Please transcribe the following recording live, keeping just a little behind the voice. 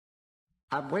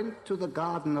I went to the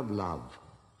garden of love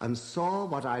and saw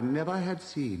what I never had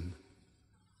seen.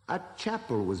 A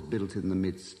chapel was built in the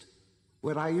midst,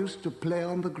 where I used to play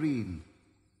on the green.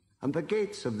 And the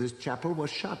gates of this chapel were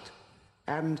shut,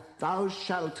 and thou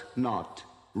shalt not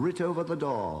writ over the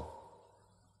door.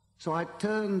 So I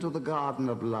turned to the garden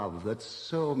of love that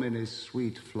so many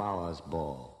sweet flowers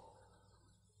bore.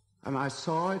 And I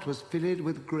saw it was filled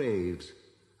with graves,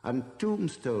 and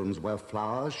tombstones where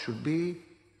flowers should be,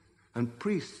 and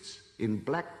priests in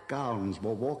black gowns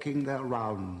were walking their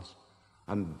rounds,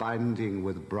 and binding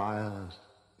with briars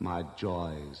my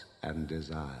joys and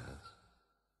desires.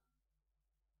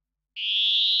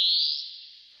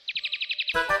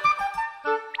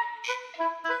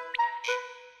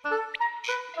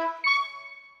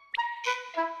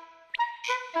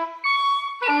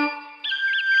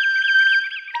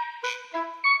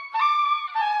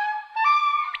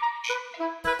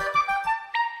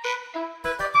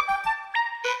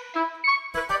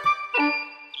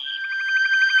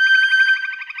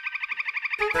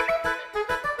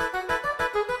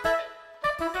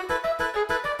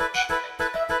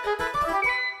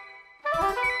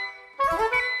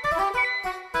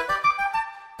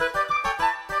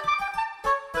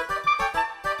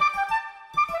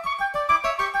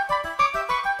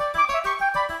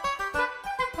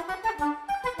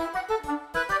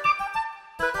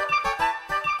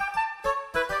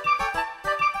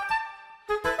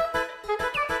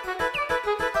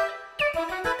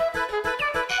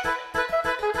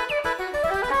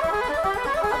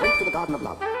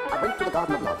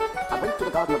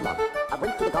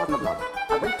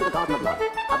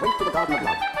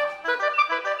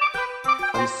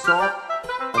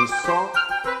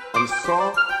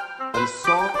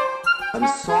 And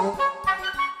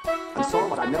saw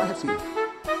what I never had seen.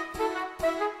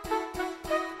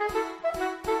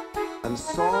 And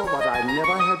saw what I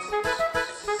never had seen.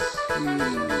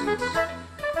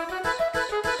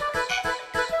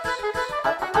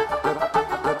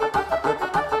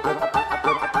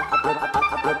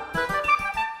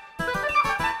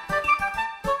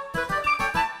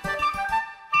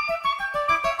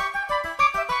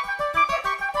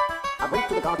 I went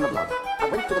to the garden of love. I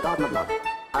went to the garden of love.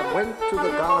 I went to the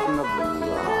garden of love.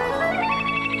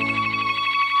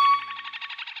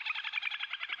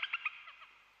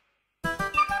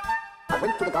 I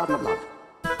went to the garden of love.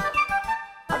 I went to the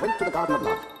garden of love. I went to the garden of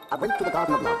love. I went to the garden of love. I went to the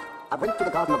garden of love. I went to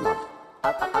the garden of love.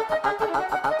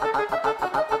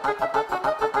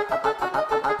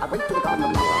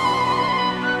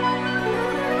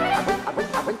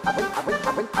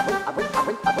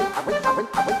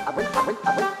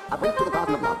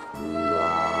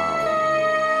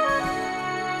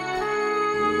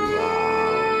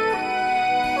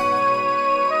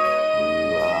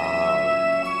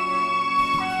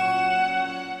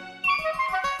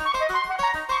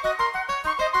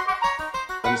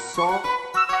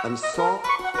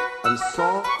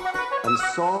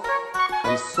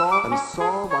 And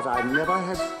saw what I never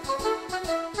had.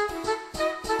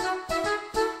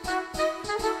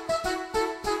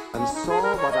 And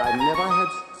saw what I never had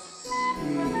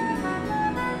seen.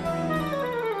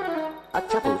 A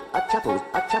chapel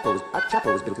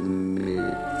was built in the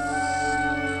midst.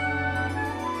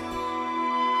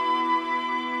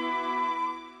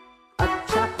 A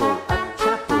chapel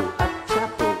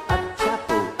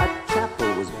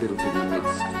was built in the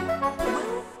midst.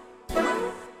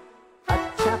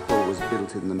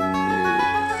 In the midst.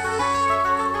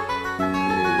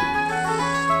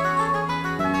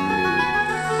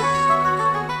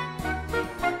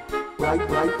 Right.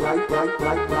 When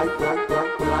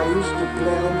I used to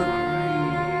play on the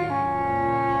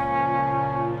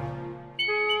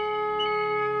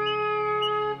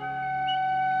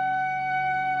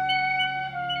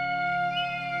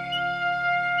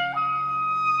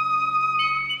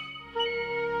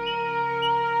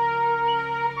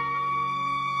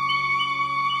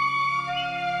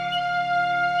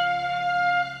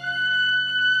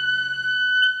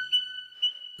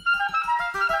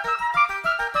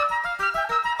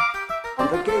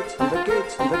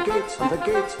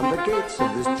the gates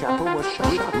of this chapel were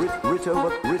shut. Writ over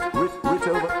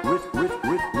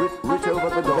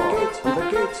the door.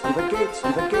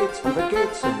 The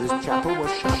gates of this chapel were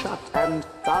shut. And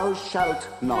thou shalt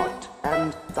not.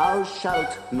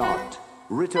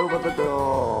 Writ over the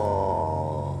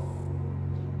door.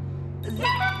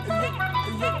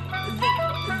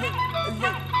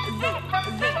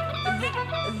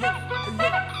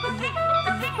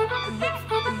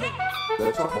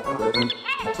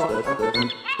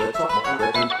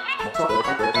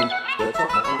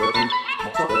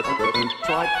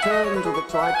 So I turn to the,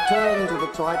 so I turn to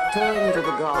the, so I turn to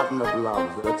the garden of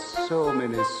love that so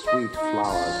many sweet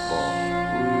flowers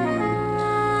bore. Sweet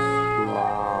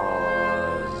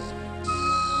flowers,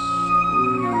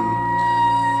 sweet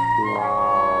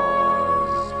flowers.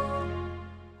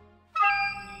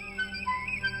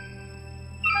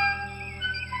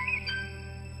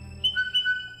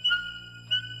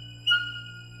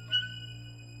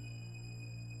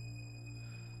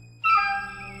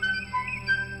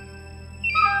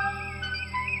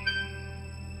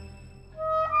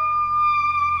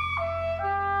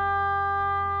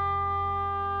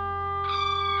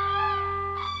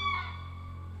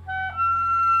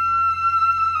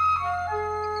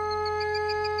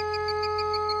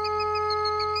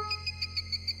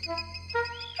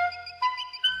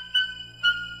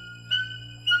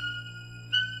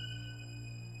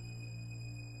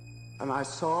 And I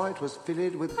saw it was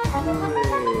filled with grace.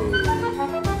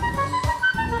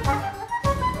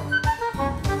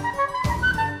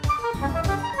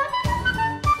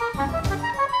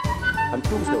 And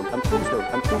tombstone, and tombstone,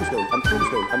 and tombstone, and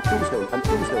tombstone, and tombstone, and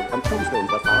tombstone, and tombstone,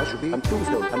 where flowers should be, and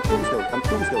tombstone, and tombstone, and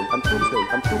tombstone, and tombstone,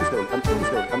 and tombstone, and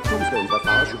tombstone, and tombstone, where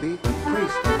flowers should be, and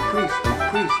priest, and priest, and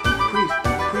priest, and priest,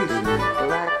 and priest, in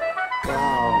black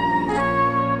gowns.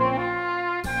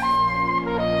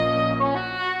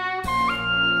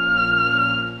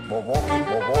 We're walking,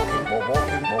 we're walking, we're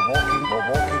walking, we're walking, we're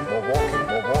walking, we're walking,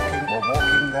 we're walking, we're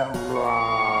walking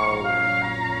around.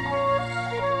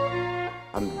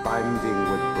 And binding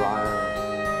with briar,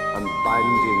 and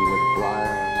binding with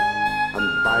briar, and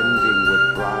binding with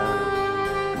briar,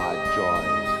 my joy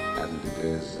and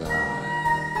desire.